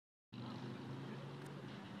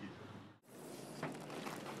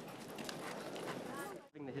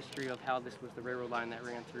the history of how this was the railroad line that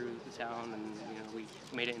ran through the town, and we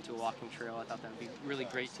made it into a walking trail. I thought that would be really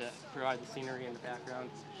great to provide the scenery in the background,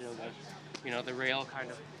 to show the rail kind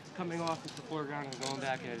of coming off into the foreground and going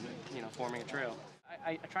back and forming a trail.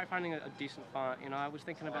 I tried finding a decent font. I was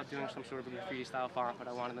thinking about doing some sort of a graffiti style font, but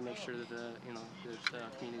I wanted to make sure that the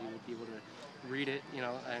community would be able to read it,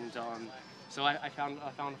 and so I found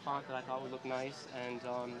a font that I thought would look nice, and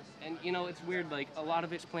it's weird, like a lot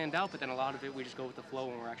of it's planned out, but then a lot of it we just go with the flow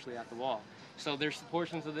when we're actually at the wall. So there's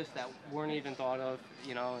portions of this that weren't even thought of,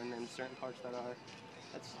 and then certain parts that are.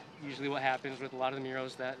 That's usually what happens with a lot of the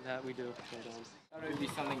murals that we do. I thought it would be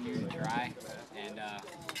something new to try, and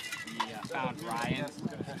we found Ryan, a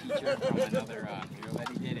teacher from another mural that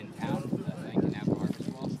he did in town, the Southington Art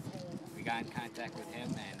School. We got in contact with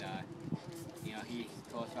him, and he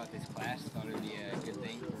told us about this class. Thought it would be a good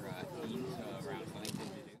thing for teens around Southington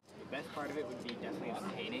to do. The best part of it would be definitely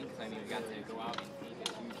the painting, because we got to go out and paint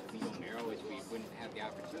a huge legal mural, which we wouldn't have the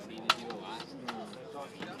opportunity to do a lot.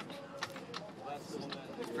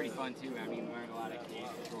 It was pretty fun too. We learned a lot of case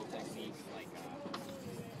control techniques like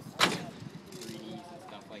 3Ds and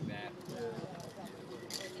stuff like that.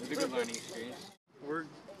 It was a good learning experience. We're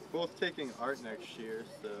both taking art next year,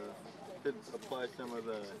 so could apply some of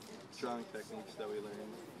the drawing techniques that we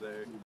learned there.